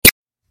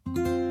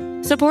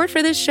Support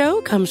for this show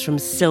comes from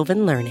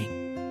Sylvan Learning.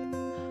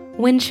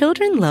 When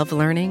children love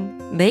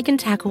learning, they can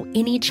tackle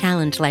any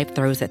challenge life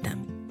throws at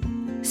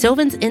them.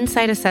 Sylvan's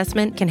Insight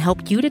Assessment can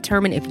help you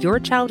determine if your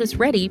child is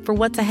ready for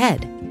what's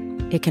ahead.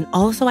 It can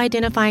also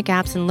identify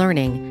gaps in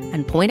learning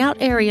and point out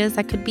areas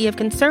that could be of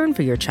concern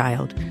for your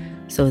child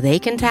so they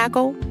can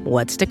tackle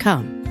what's to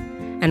come.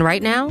 And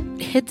right now,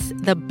 it's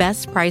the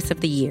best price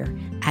of the year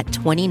at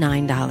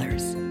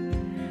 $29.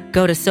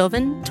 Go to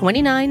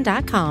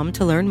sylvan29.com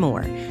to learn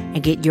more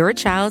and get your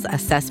child's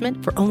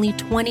assessment for only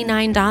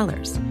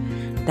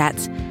 $29.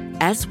 That's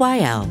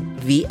SYLVAN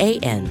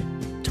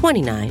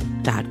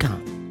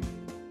 29.com.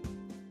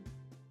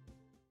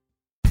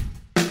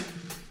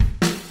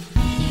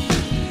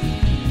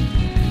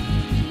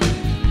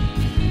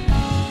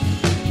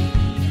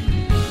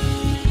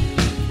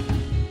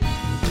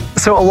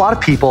 So a lot of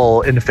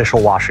people in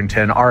official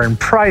Washington are in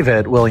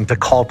private willing to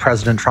call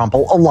President Trump a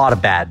lot of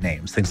bad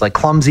names, things like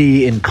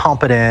clumsy,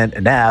 incompetent,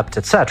 inept,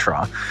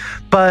 etc.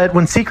 But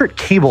when secret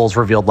cables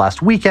revealed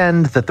last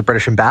weekend that the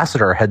British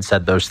ambassador had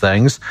said those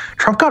things,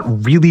 Trump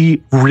got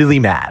really, really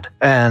mad,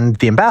 and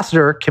the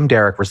ambassador, Kim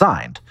Derrick,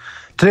 resigned.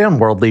 Today on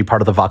Worldly,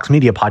 part of the Vox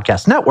Media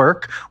Podcast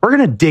Network, we're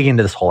going to dig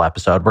into this whole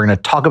episode. We're going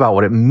to talk about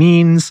what it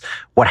means,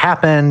 what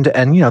happened,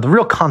 and, the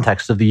real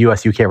context of the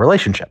US-UK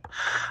relationship.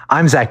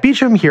 I'm Zach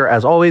Beecham, here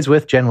as always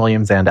with Jen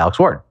Williams and Alex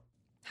Ward.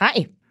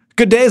 Hi.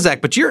 Good day,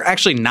 Zach, but you're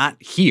actually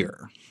not here.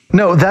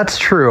 No, that's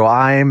true.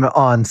 I'm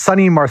on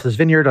sunny Martha's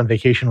Vineyard on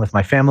vacation with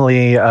my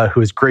family, who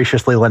has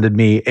graciously lended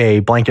me a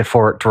blanket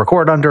fort to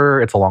record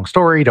under. It's a long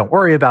story. Don't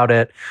worry about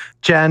it.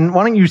 Jen,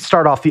 why don't you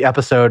start off the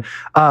episode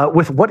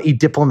with what a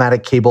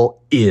diplomatic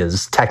cable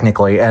is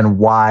technically and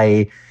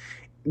why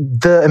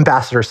the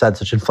ambassador said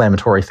such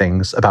inflammatory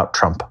things about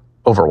Trump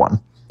over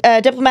one. A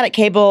diplomatic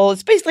cable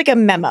is basically like a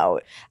memo.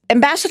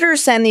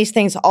 Ambassadors send these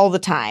things all the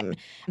time.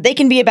 They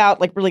can be about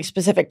like really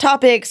specific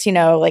topics,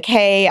 like,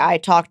 hey, I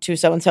talked to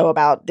so-and-so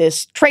about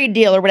this trade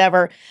deal or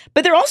whatever.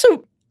 But they're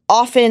also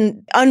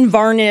often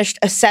unvarnished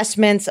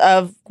assessments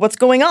of what's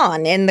going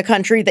on in the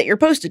country that you're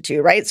posted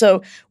to, right?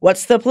 So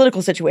what's the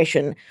political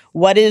situation?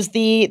 What is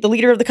the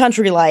leader of the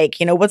country like?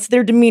 What's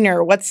their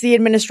demeanor? What's the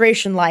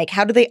administration like?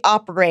 How do they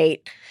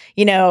operate?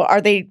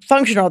 Are they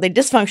functional? Are they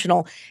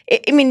dysfunctional?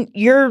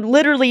 You're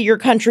literally your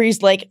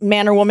country's like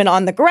man or woman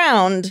on the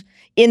ground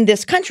in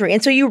this country.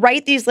 And so you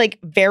write these like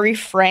very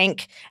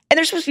frank, and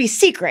they're supposed to be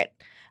secret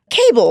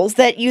cables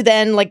that you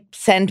then like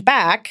send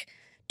back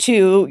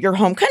to your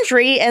home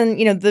country. And,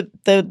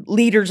 the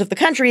leaders of the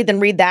country then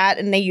read that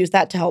and they use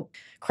that to help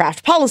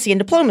craft policy and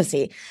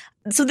diplomacy.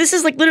 So this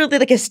is like literally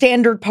like a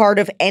standard part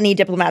of any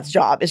diplomat's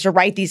job is to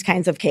write these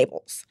kinds of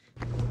cables.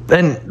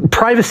 And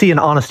privacy and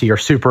honesty are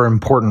super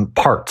important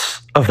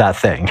parts of that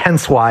thing.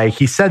 Hence why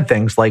he said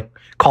things like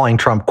calling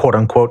Trump, quote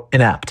unquote,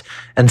 inept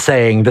and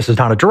saying, this is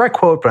not a direct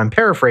quote, but I'm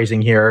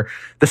paraphrasing here,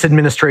 this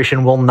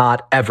administration will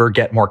not ever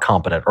get more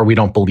competent, or we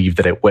don't believe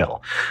that it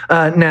will.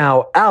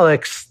 Now,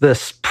 Alex,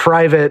 this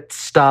private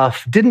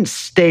stuff didn't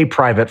stay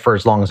private for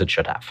as long as it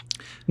should have.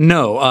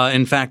 No.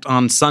 In fact,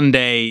 on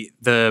Sunday,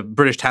 the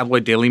British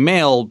tabloid Daily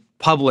Mail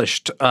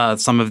published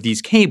some of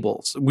these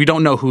cables. We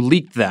don't know who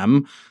leaked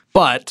them,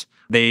 but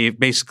they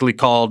basically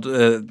called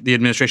the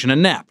administration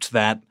inept.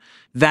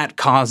 That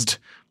caused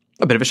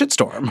a bit of a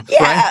shitstorm.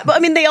 Yeah, right?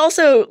 But they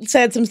also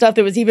said some stuff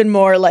that was even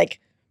more like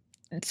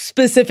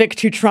specific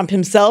to Trump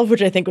himself,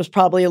 which I think was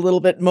probably a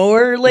little bit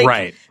more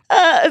like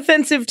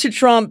offensive to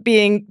Trump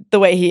being the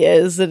way he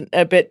is and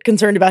a bit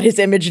concerned about his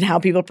image and how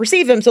people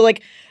perceive him. So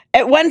like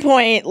at one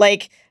point,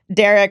 like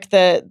Derrick,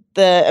 the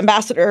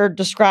ambassador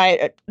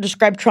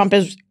described Trump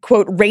as,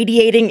 quote,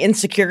 radiating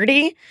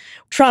insecurity.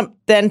 Trump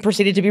then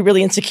proceeded to be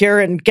really insecure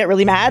and get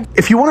really mad.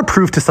 If you want to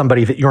prove to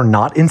somebody that you're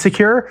not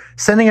insecure,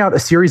 sending out a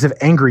series of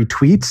angry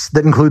tweets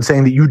that include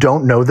saying that you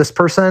don't know this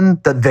person,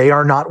 that they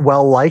are not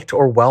well-liked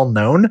or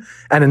well-known,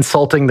 and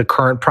insulting the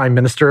current prime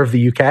minister of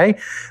the UK,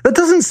 that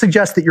doesn't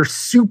suggest that you're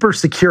super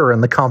secure in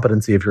the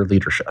competency of your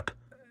leadership.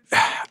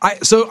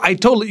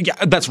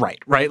 That's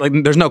right?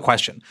 Like, there's no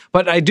question.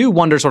 But I do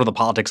wonder sort of the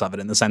politics of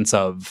it in the sense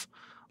of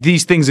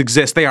these things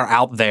exist, they are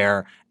out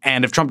there,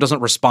 and if Trump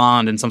doesn't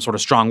respond in some sort of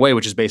strong way,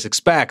 which is basic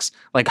specs,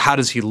 like how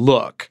does he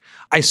look?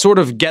 I sort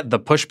of get the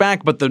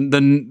pushback, but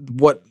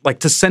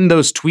to send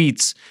those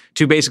tweets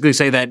to basically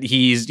say that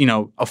he's,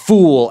 a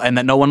fool and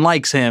that no one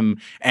likes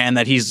him and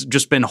that he's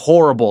just been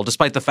horrible,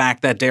 despite the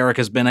fact that Derrick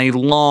has been a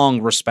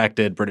long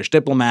respected British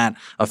diplomat,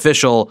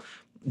 official,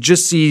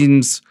 just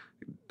seems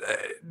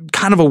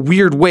kind of a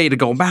weird way to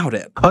go about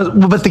it.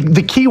 But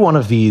the key one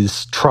of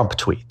these Trump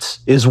tweets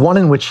is one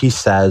in which he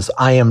says,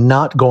 I am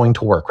not going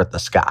to work with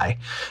this guy.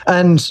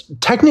 And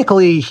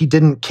technically, he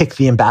didn't kick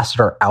the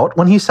ambassador out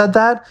when he said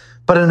that,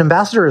 but an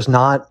ambassador is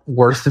not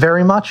worth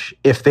very much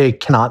if they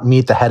cannot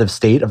meet the head of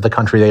state of the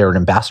country they are an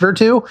ambassador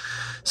to.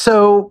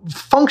 So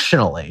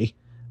functionally,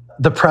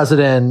 the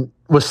president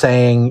was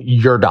saying,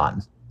 you're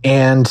done.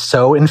 And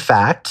so, in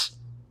fact,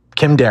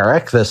 Kim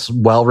Derrick, this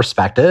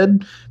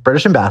well-respected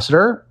British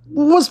ambassador,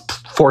 was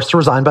forced to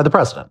resign by the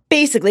president.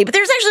 Basically. But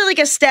there's actually like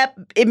a step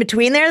in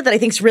between there that I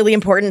think is really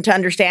important to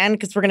understand,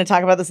 because we're going to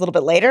talk about this a little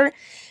bit later.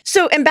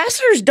 So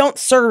ambassadors don't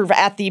serve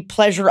at the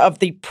pleasure of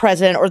the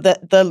president or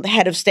the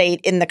head of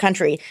state in the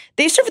country.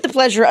 They serve at the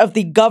pleasure of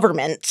the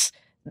government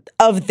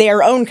of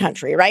their own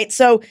country, right?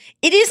 So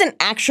it isn't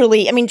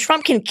actually, I mean,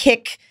 Trump can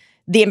kick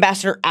the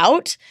ambassador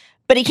out,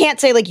 but he can't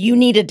say, like, you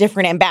need a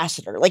different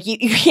ambassador. Like,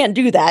 you can't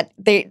do that.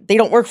 They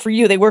don't work for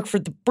you. They work for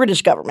the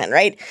British government,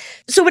 right?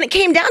 So when it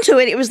came down to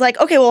it, it was like,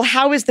 okay, well,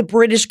 how is the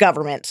British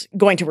government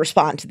going to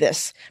respond to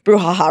this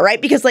brouhaha,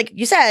 right? Because like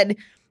you said,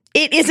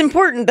 it is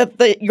important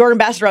that your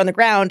ambassador on the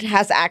ground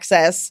has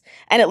access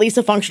and at least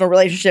a functional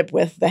relationship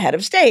with the head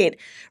of state,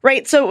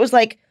 right? So it was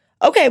like,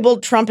 okay, well,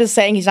 Trump is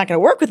saying he's not going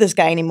to work with this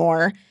guy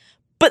anymore.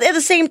 But at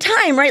the same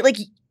time, right, like,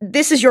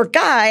 this is your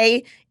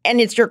guy and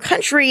it's your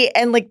country,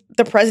 and like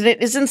the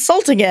president is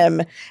insulting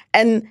him,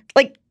 and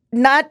like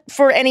not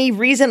for any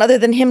reason other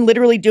than him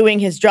literally doing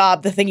his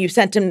job, the thing you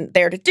sent him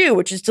there to do,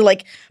 which is to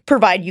like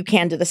provide you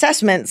candid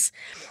assessments.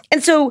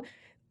 And so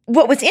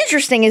what was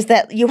interesting is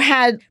that you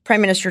had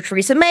Prime Minister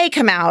Theresa May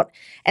come out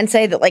and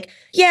say that, like,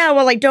 yeah,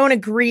 well, I don't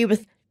agree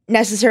with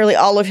necessarily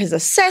all of his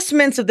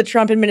assessments of the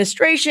Trump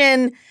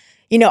administration.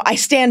 You know, I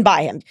stand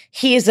by him.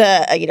 He is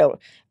a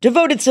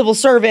devoted civil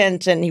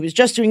servant, and he was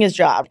just doing his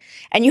job.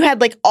 And you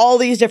had like all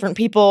these different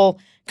people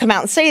come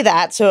out and say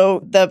that.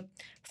 So the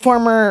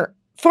former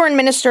foreign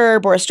minister,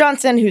 Boris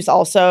Johnson, who's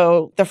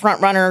also the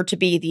front runner to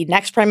be the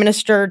next prime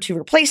minister to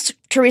replace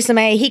Theresa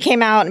May, he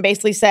came out and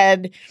basically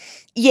said,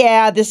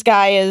 yeah, this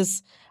guy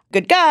is a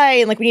good guy,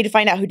 and like we need to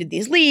find out who did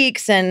these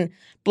leaks and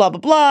blah, blah,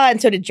 blah.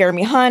 And so did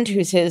Jeremy Hunt,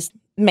 who's his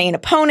main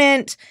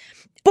opponent.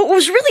 But what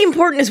was really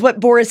important is what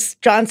Boris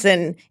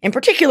Johnson in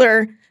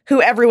particular,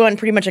 who everyone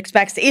pretty much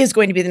expects is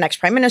going to be the next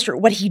prime minister,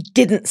 what he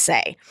didn't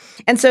say.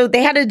 And so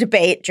they had a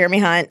debate, Jeremy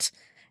Hunt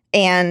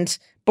and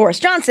Boris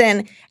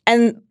Johnson,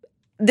 and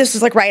this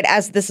was like right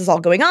as this is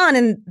all going on,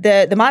 and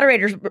the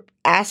moderators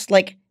asked,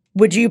 like,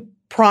 would you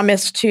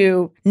promise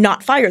to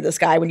not fire this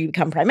guy when you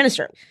become prime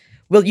minister?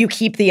 Will you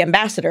keep the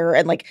ambassador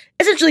and like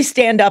essentially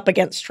stand up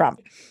against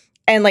Trump?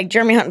 And like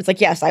Jeremy Hunt was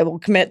like, yes, I will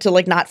commit to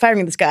like not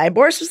firing this guy.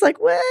 Boris was like,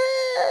 well,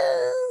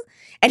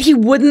 and he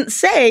wouldn't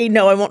say,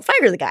 no, I won't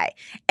fire the guy.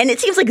 And it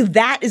seems like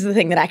that is the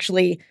thing that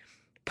actually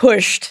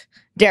pushed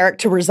Derrick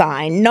to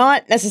resign.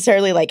 Not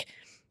necessarily like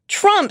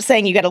Trump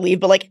saying you got to leave,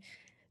 but like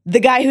the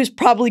guy who's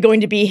probably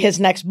going to be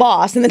his next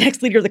boss and the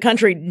next leader of the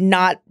country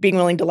not being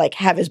willing to like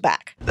have his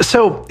back.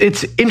 So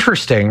it's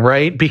interesting,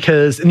 right?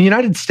 Because in the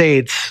United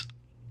States,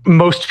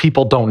 most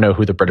people don't know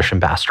who the British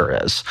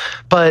ambassador is.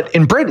 But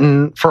in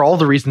Britain, for all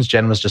the reasons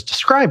Jen was just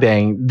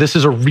describing, this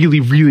is a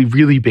really, really,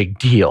 really big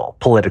deal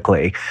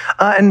politically.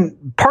 And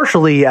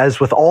partially,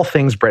 as with all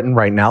things Britain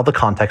right now, the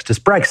context is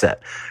Brexit,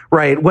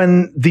 right?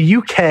 When the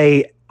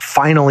UK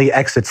finally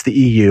exits the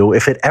EU,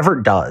 if it ever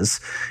does,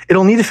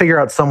 it'll need to figure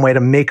out some way to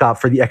make up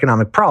for the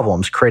economic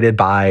problems created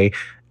by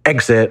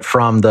exit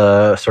from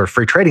the sort of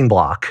free trading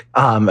bloc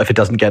if it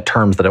doesn't get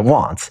terms that it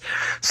wants.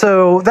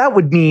 So that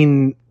would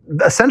mean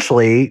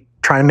essentially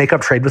trying to make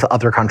up trade with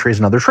other countries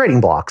and other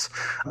trading blocs,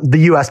 the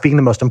US being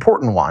the most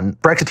important one.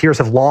 Brexiteers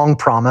have long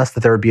promised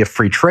that there would be a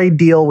free trade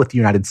deal with the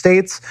United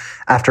States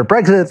after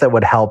Brexit that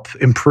would help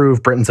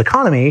improve Britain's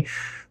economy.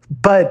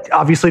 But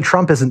obviously,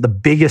 Trump isn't the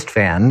biggest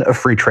fan of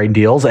free trade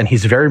deals, and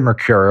he's very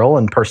mercurial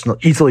and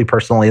easily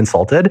personally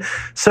insulted.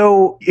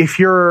 So if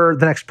you're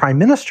the next prime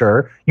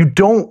minister, you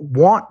don't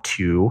want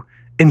to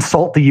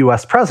insult the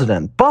US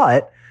president.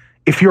 But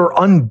if you're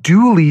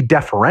unduly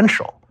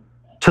deferential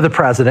to the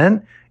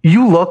president,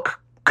 you look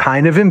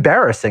kind of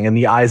embarrassing in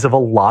the eyes of a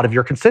lot of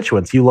your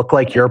constituents. You look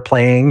like you're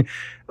playing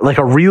like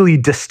a really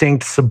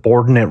distinct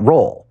subordinate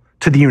role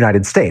to the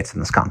United States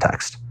in this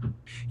context.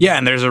 Yeah,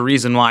 and there's a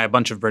reason why a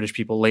bunch of British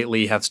people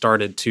lately have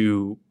started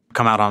to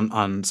come out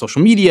on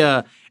social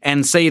media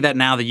and say that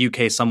now the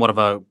UK is somewhat of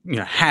a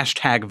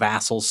hashtag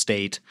vassal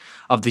state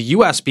of the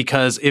US,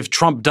 because if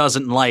Trump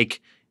doesn't like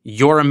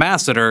your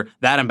ambassador,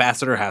 that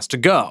ambassador has to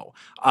go.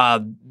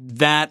 And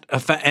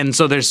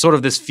so there's sort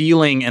of this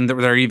feeling, and there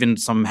are even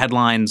some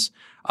headlines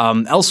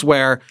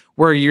elsewhere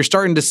where you're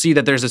starting to see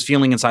that there's this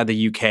feeling inside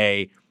the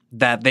UK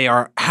that they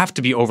have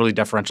to be overly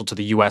deferential to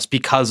the US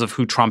because of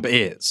who Trump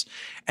is.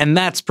 And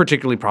that's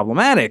particularly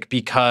problematic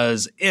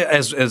because,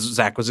 as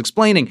Zach was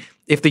explaining,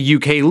 if the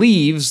UK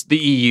leaves the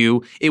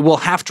EU, it will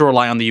have to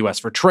rely on the US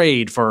for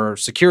trade, for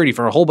security,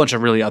 for a whole bunch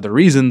of really other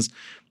reasons.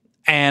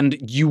 And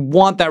you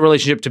want that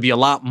relationship to be a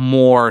lot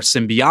more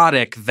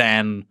symbiotic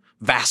than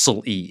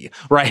vassal-y,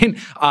 right?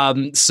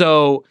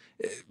 So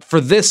for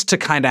this to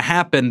kind of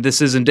happen,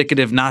 this is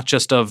indicative not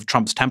just of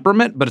Trump's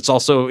temperament, but it's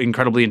also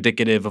incredibly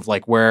indicative of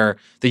like where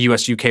the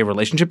US-UK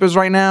relationship is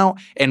right now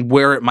and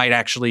where it might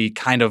actually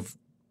kind of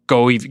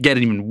get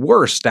even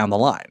worse down the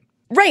line.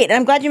 Right. And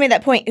I'm glad you made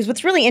that point, because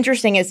what's really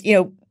interesting is,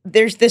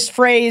 there's this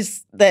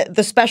phrase,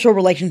 the special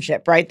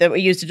relationship, right, that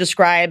we use to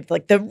describe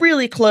like the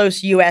really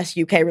close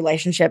US-UK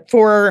relationship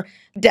for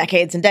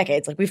decades and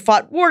decades. Like we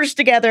fought wars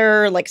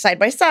together, like side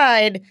by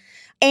side.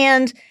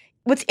 And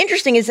what's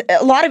interesting is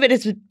a lot of it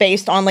is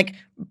based on like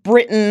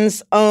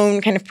Britain's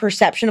own kind of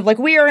perception of like,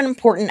 we are an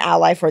important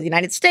ally for the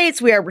United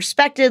States. We are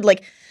respected.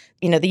 Like,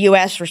 you know, the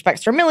U.S.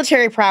 respects our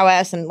military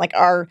prowess and like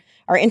our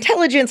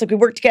intelligence. Like, we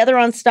work together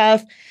on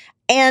stuff.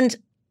 And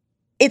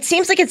it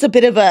seems like it's a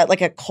bit of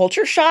a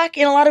culture shock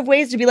in a lot of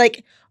ways to be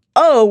like,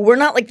 oh, we're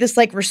not like this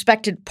like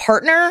respected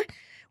partner.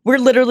 We're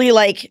literally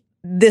like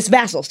this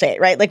vassal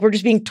state, right? Like, we're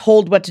just being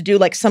told what to do,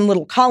 like some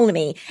little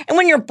colony. And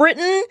when you're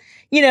Britain,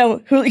 you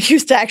know, who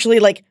used to actually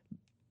like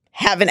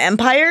have an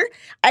empire,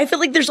 I feel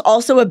like there's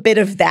also a bit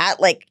of that.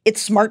 Like, it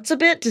smarts a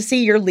bit to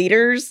see your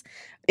leaders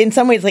in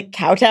some ways like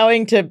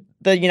kowtowing to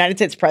the United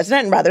States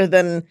president rather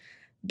than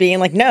being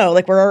like, no,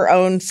 like, we're our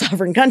own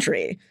sovereign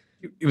country.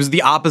 It was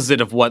the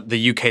opposite of what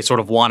the UK sort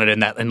of wanted in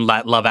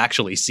that Love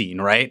Actually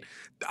scene, right?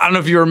 I don't know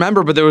if you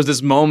remember, but there was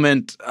this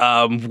moment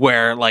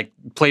where, like,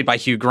 played by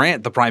Hugh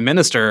Grant, the prime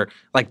minister,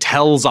 like,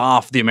 tells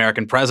off the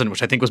American president,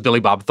 which I think was Billy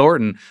Bob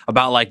Thornton,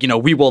 about, like, you know,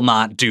 we will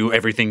not do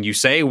everything you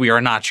say. We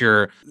are not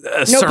your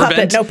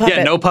servant. No puppet.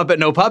 Yeah,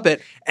 no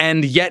puppet.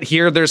 And yet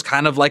here there's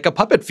kind of like a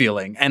puppet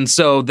feeling. And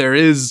so there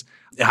is,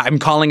 I'm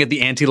calling it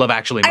the anti-Love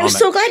Actually moment. I'm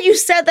so glad you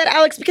said that,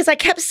 Alex, because I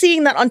kept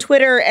seeing that on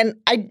Twitter, and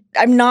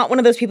I'm not one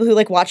of those people who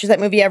like watches that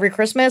movie every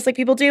Christmas like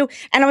people do.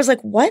 And I was like,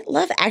 what?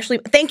 Love Actually?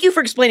 Thank you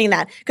for explaining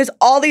that, because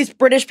all these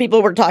British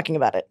people were talking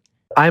about it.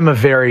 I'm a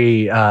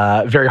very,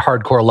 very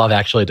hardcore Love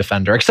Actually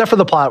defender, except for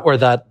the plot where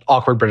that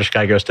awkward British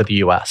guy goes to the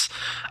U.S.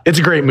 It's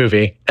a great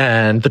movie,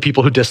 and the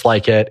people who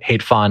dislike it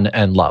hate fun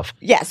and love.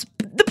 Yes.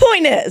 The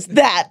point is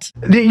that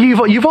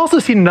you've also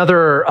seen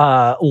another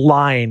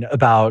line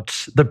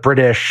about the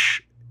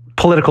British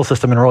political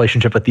system in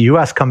relationship with the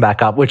U.S. come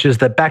back up, which is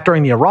that back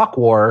during the Iraq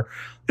War,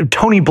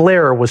 Tony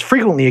Blair was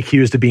frequently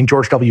accused of being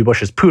George W.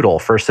 Bush's poodle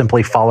for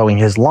simply following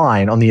his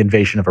line on the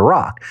invasion of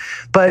Iraq.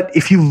 But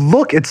if you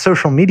look at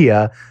social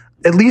media,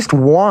 at least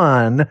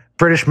one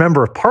British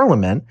member of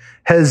parliament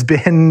has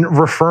been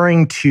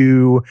referring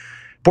to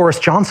Boris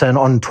Johnson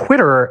on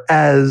Twitter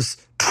as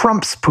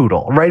Trump's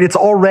poodle, right? It's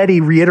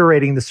already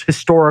reiterating this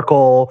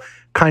historical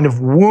kind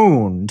of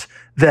wound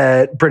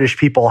that British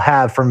people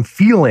have from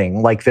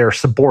feeling like they're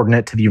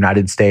subordinate to the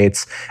United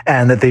States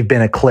and that they've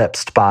been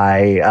eclipsed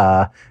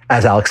by,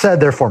 as Alex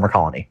said, their former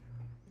colony.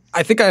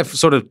 I think I have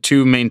sort of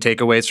two main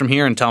takeaways from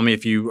here, and tell me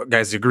if you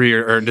guys agree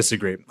or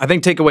disagree. I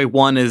think takeaway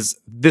one is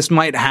this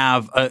might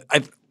have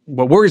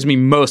what worries me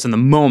most in the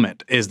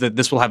moment is that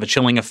this will have a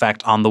chilling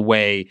effect on the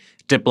way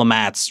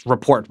diplomats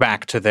report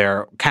back to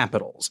their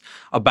capitals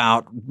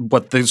about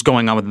what is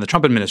going on within the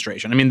Trump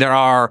administration. I mean, there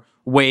are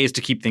ways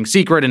to keep things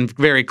secret, and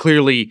very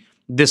clearly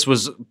this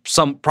was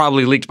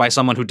probably leaked by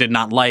someone who did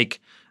not like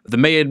the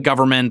May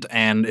government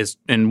and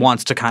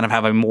wants to kind of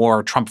have a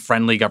more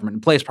Trump-friendly government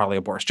in place, probably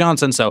a Boris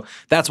Johnson. So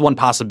that's one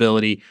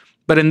possibility.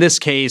 But in this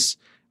case,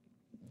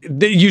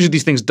 usually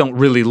these things don't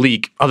really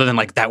leak other than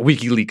like that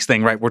WikiLeaks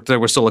thing, right? Where there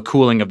was still a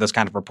cooling of this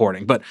kind of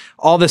reporting. But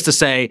all this to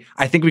say,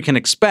 I think we can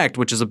expect,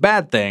 which is a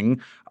bad thing,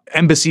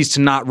 embassies to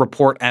not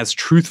report as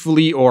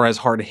truthfully or as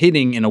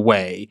hard-hitting in a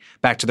way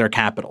back to their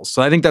capitals.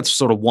 So I think that's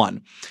sort of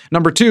one.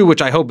 Number two,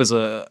 which I hope is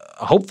a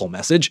hopeful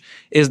message,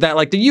 is that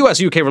like the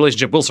US-UK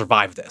relationship will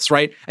survive this,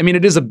 right? I mean,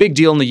 it is a big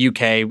deal in the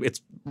UK.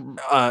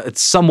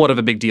 It's somewhat of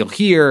a big deal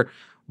here,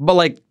 but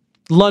like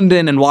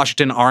London and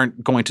Washington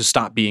aren't going to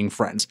stop being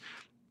friends.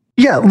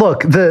 Yeah,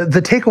 look,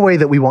 the takeaway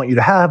that we want you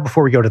to have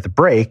before we go to the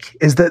break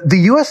is that the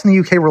US and the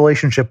UK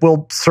relationship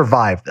will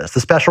survive this. The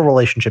special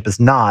relationship is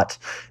not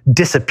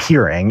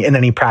disappearing in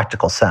any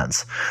practical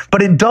sense.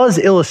 But it does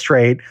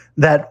illustrate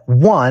that,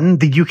 one,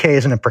 the UK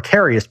is in a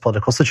precarious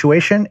political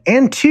situation,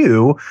 and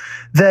two,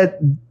 that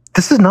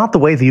this is not the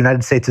way the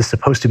United States is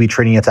supposed to be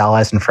treating its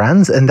allies and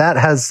friends, and that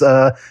has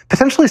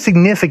potentially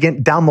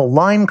significant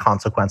down-the-line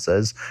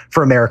consequences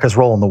for America's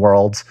role in the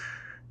world,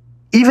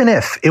 even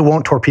if it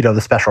won't torpedo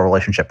the special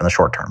relationship in the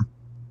short term.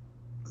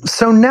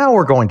 So now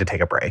we're going to take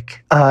a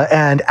break.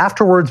 And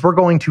afterwards, we're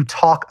going to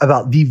talk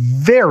about the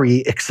very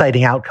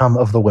exciting outcome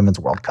of the Women's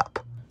World Cup.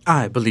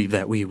 I believe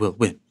that we will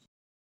win.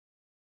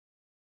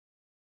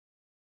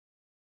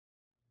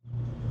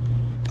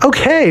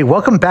 Okay,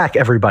 welcome back,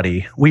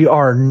 everybody. We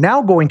are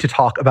now going to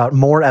talk about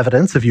more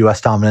evidence of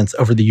U.S. dominance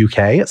over the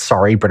UK.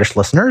 Sorry, British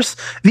listeners.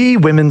 The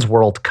Women's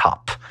World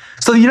Cup.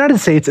 So the United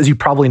States, as you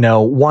probably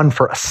know, won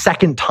for a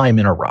second time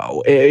in a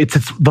row.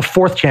 It's the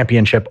fourth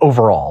championship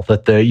overall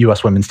that the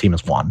U.S. women's team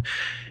has won.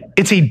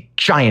 It's a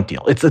giant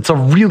deal. It's a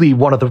really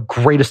one of the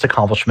greatest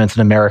accomplishments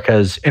in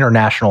America's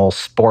international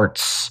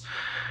sports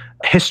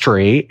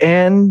history.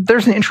 And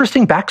there's an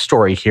interesting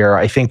backstory here,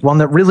 I think, one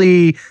that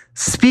really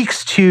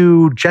speaks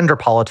to gender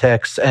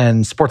politics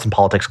and sports and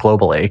politics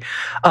globally.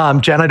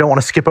 Jen, I don't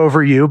want to skip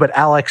over you, but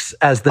Alex,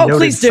 as the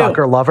noted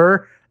soccer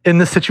lover in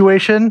this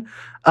situation,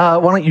 why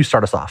don't you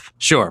start us off?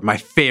 Sure. My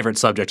favorite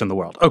subject in the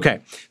world.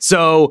 Okay.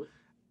 So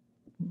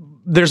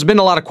there's been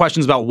a lot of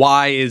questions about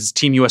why is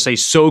Team USA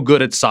so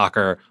good at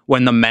soccer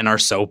when the men are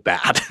so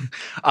bad?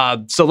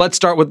 So let's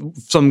start with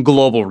some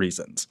global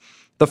reasons.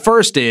 The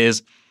first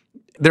is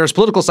there's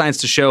political science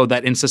to show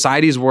that in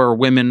societies where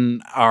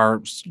women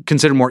are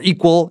considered more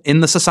equal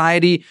in the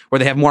society, where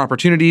they have more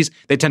opportunities,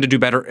 they tend to do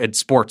better at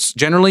sports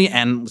generally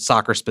and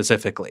soccer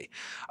specifically.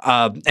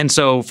 And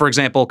so, for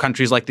example,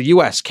 countries like the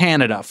US,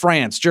 Canada,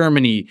 France,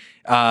 Germany,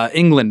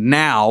 England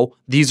now,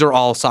 these are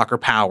all soccer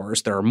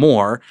powers. There are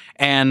more.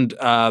 And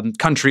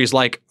countries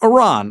like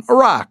Iran,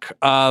 Iraq,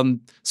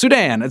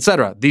 Sudan,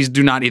 etc. These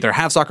do not either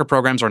have soccer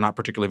programs or are not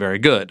particularly very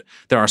good.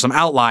 There are some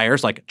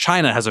outliers, like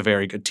China has a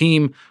very good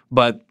team,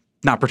 but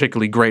not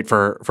particularly great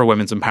for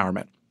women's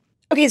empowerment.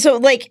 Okay, so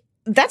like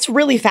that's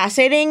really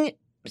fascinating.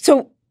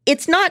 So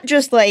it's not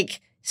just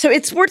like, so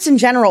it's sports in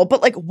general,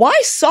 but like why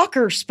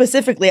soccer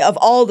specifically of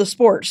all the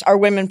sports are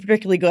women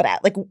particularly good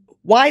at? Like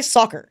why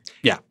soccer?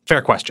 Yeah,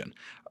 fair question.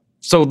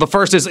 So the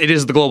first is it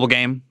is the global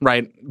game,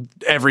 right?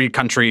 Every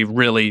country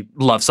really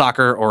loves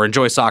soccer or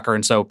enjoys soccer,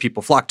 and so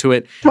people flock to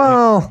it.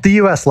 Well, the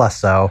U.S. less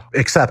so,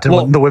 except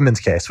in the women's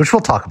case, which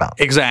we'll talk about.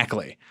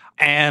 Exactly.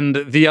 And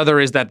the other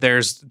is that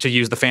there's, to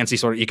use the fancy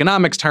sort of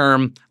economics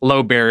term,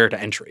 low barrier to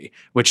entry,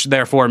 which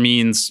therefore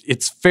means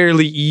it's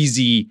fairly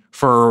easy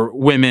for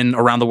women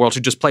around the world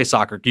to just play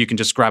soccer. You can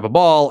just grab a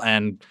ball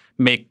and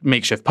make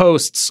makeshift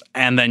posts,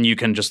 and then you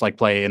can just like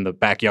play in the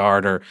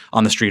backyard or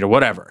on the street or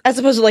whatever. As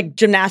opposed to like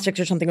gymnastics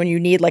or something when you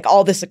need like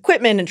all this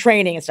equipment and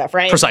training and stuff,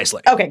 right?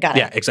 Precisely. Okay, got it.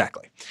 Yeah,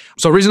 exactly.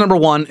 So reason number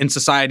one, in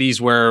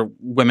societies where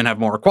women have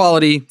more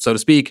equality, so to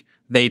speak,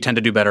 they tend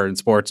to do better in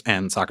sports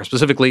and soccer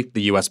specifically,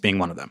 the U.S. being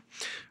one of them.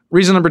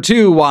 Reason number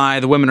two why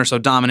the women are so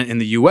dominant in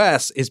the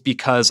U.S. is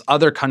because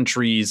other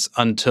countries,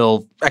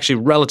 until actually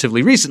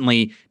relatively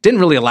recently, didn't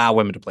really allow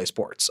women to play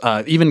sports.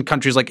 Even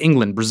countries like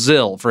England,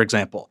 Brazil, for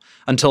example,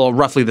 until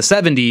roughly the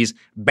 70s,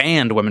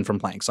 banned women from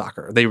playing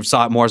soccer. They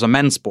saw it more as a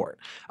men's sport.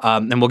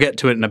 And we'll get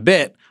to it in a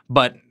bit,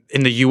 but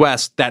in the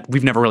U.S., that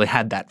we've never really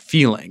had that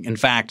feeling. In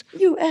fact,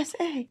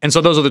 USA. And so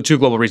those are the two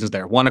global reasons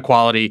there. One,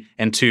 equality,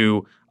 and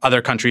two,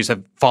 other countries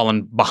have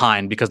fallen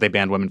behind because they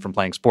banned women from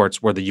playing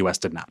sports where the U.S.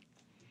 did not.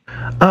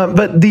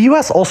 But the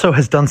U.S. also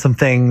has done some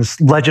things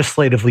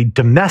legislatively,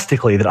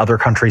 domestically, that other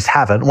countries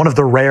haven't. One of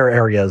the rare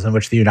areas in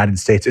which the United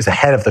States is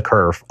ahead of the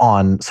curve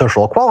on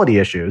social equality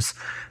issues,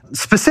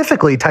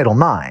 specifically Title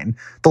IX,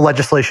 the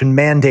legislation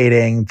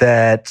mandating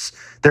that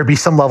there be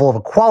some level of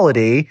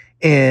equality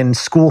in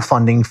school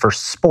funding for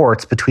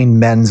sports between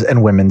men's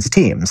and women's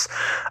teams.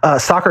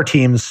 Soccer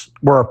teams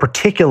were a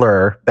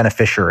particular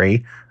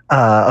beneficiary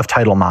of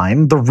Title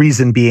IX, the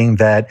reason being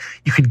that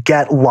you could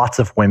get lots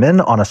of women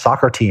on a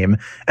soccer team,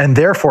 and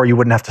therefore you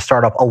wouldn't have to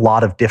start up a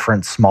lot of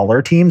different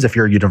smaller teams. If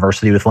you're a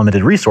university with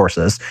limited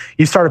resources,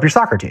 you start up your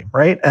soccer team,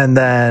 right? And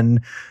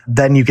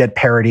then you get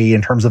parity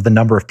in terms of the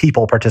number of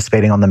people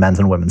participating on the men's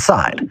and women's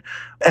side.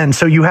 And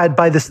so you had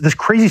by this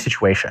crazy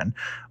situation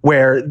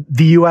where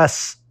the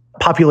U.S.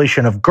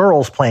 population of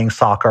girls playing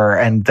soccer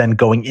and then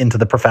going into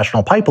the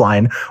professional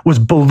pipeline was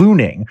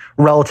ballooning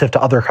relative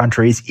to other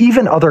countries,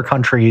 even other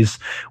countries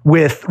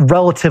with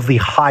relatively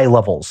high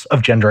levels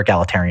of gender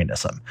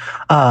egalitarianism.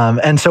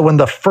 And so when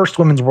the first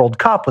Women's World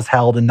Cup was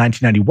held in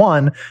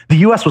 1991, the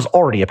U.S. was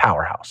already a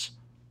powerhouse.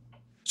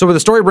 So where the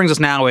story brings us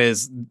now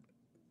is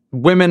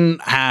women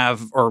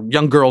have, or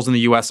young girls in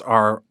the U.S.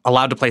 are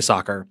allowed to play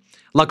soccer.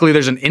 Luckily,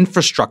 there's an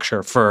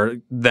infrastructure for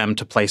them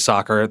to play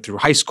soccer through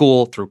high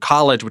school, through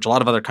college, which a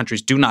lot of other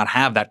countries do not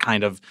have that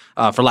kind of,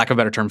 for lack of a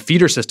better term,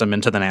 feeder system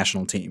into the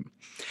national team.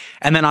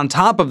 And then on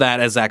top of that,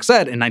 as Zach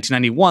said, in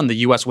 1991, the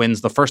U.S. wins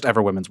the first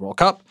ever Women's World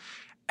Cup.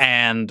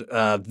 And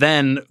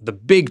then the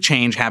big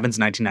change happens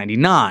in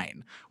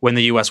 1999 when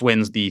the U.S.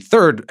 wins the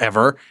third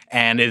ever,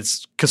 and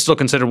it's still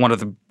considered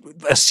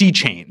a sea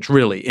change,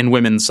 really, in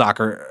women's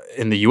soccer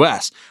in the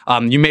U.S.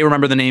 You may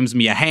remember the names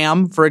Mia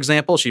Hamm, for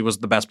example. She was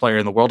the best player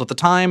in the world at the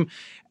time,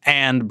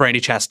 and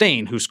Brandi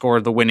Chastain, who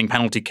scored the winning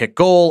penalty kick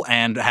goal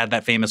and had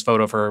that famous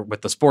photo of her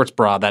with the sports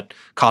bra that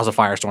caused a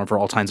firestorm for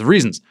all kinds of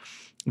reasons.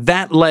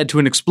 That led to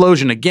an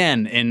explosion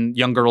again in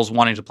young girls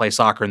wanting to play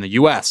soccer in the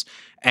U.S.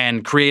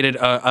 and created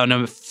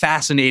a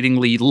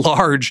fascinatingly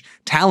large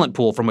talent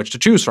pool from which to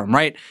choose from,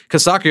 right?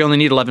 Because soccer, you only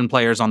need 11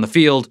 players on the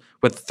field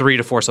with 3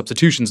 to 4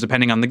 substitutions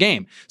depending on the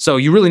game. So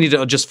you really need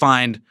to just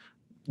find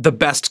the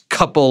best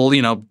couple,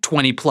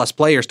 20 plus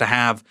players to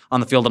have on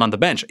the field and on the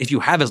bench. If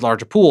you have as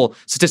large a pool,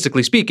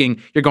 statistically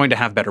speaking, you're going to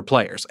have better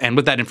players. And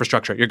with that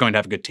infrastructure, you're going to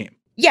have a good team.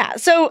 Yeah.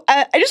 So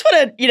I just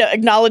want to,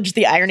 acknowledge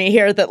the irony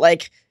here that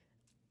like,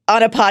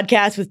 on a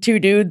podcast with 2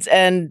 dudes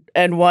and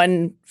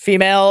one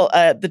female,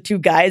 the 2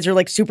 guys are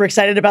like super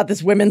excited about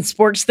this women's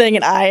sports thing,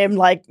 and I am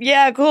like,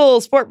 yeah, cool,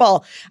 sport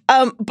ball.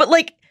 But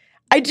like,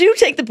 I do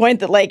take the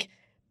point that like,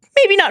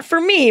 maybe not for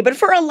me, but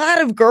for a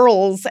lot of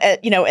girls,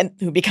 and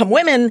who become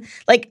women,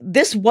 like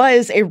this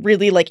was a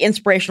really like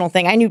inspirational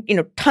thing. I knew,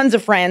 tons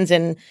of friends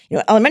in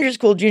elementary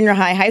school, junior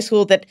high, high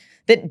school that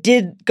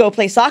did go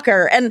play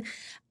soccer, and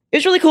it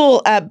was really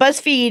cool.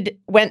 BuzzFeed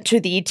went to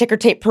the ticker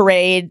tape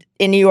parade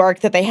in New York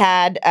that they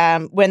had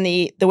when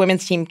the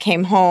women's team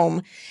came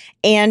home.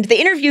 And they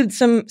interviewed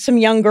some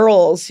young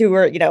girls who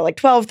were, like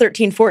 12,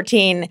 13,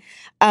 14,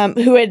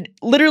 who had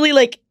literally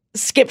like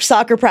skipped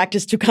soccer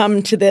practice to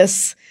come to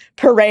this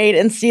parade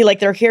and see like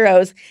their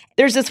heroes.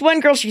 There's this one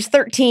girl, she's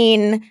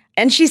 13,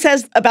 and she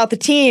says about the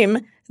team,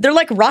 they're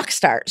like rock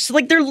stars. So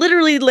like they're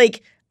literally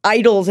like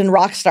idols and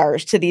rock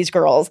stars to these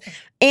girls.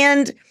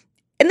 And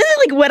then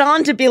they like went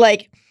on to be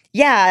like,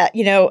 yeah,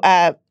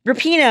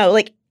 Rapinoe,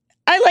 like,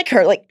 I like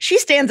her. Like, she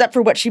stands up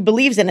for what she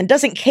believes in and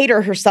doesn't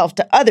cater herself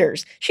to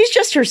others. She's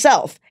just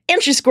herself,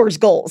 and she scores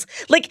goals.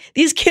 Like,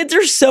 these kids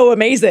are so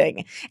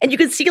amazing. And you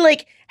can see,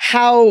 like,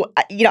 how,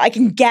 I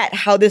can get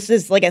how this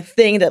is, like, a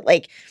thing that,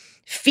 like,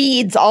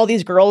 feeds all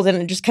these girls, and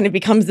it just kind of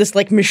becomes this,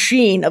 like,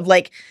 machine of,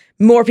 like,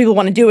 more people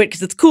want to do it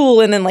because it's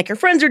cool, and then, like, your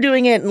friends are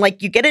doing it, and,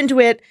 like, you get into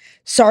it.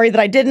 Sorry that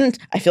I didn't.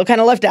 I feel kind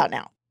of left out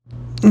now.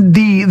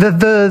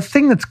 The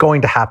thing that's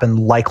going to happen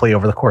likely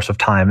over the course of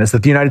time is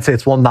that the United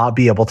States will not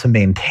be able to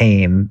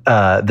maintain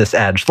this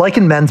edge. Like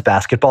in men's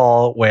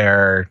basketball,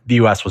 where the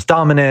U.S. was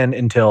dominant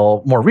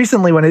until more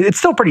recently, when it's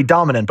still pretty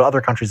dominant, but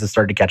other countries have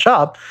started to catch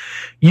up,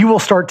 you will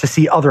start to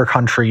see other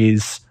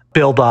countries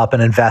build up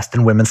and invest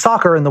in women's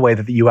soccer in the way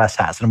that the U.S.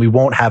 has. And we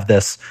won't have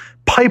this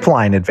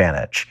pipeline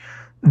advantage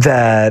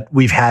that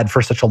we've had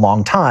for such a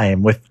long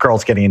time with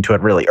girls getting into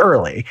it really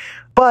early.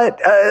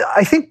 But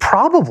I think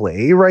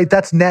probably, right,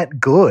 that's net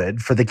good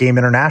for the game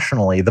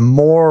internationally. The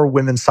more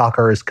women's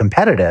soccer is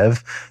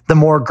competitive, the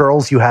more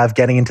girls you have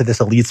getting into this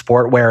elite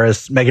sport,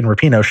 whereas Megan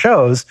Rapinoe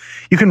shows,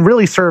 you can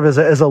really serve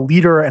as a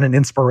leader and an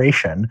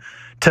inspiration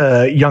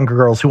to younger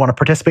girls who want to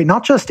participate,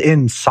 not just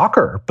in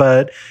soccer,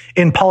 but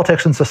in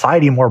politics and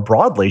society more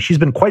broadly. She's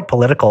been quite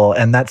political,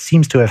 and that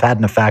seems to have had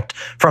an effect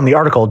from the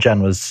article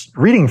Jen was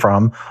reading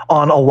from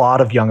on a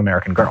lot of young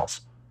American girls.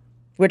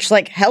 Which,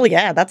 like, hell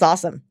yeah, that's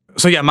awesome.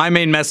 So yeah, my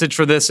main message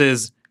for this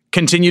is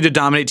continue to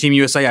dominate Team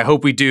USA. I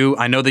hope we do.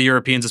 I know the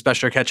Europeans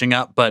especially are catching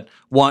up, but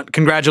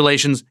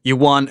congratulations, you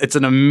won. It's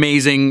an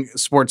amazing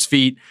sports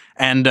feat.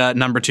 And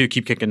number 2,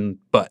 keep kicking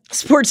butt.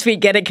 Sports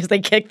feet, get it, because they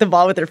kick the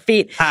ball with their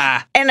feet.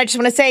 And I just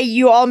want to say,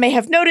 you all may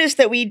have noticed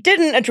that we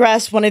didn't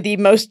address one of the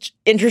most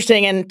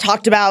interesting and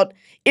talked about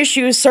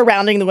issues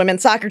surrounding the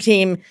women's soccer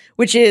team,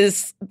 which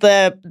is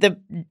the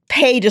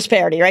pay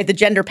disparity, right? The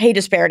gender pay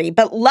disparity.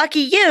 But lucky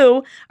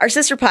you, our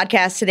sister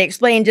podcast, Today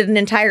Explained, did an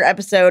entire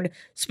episode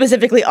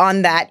specifically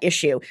on that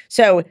issue.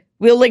 So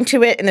we'll link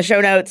to it in the show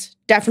notes.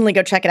 Definitely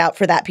go check it out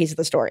for that piece of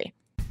the story.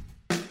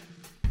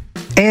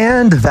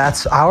 And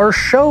that's our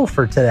show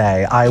for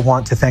today. I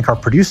want to thank our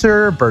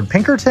producer, Bird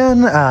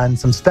Pinkerton, and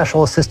some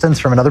special assistance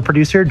from another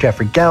producer,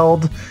 Jeffrey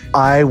Geld.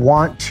 I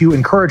want to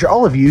encourage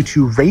all of you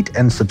to rate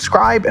and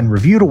subscribe and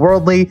review to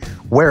Worldly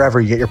wherever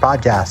you get your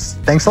podcasts.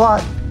 Thanks a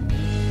lot.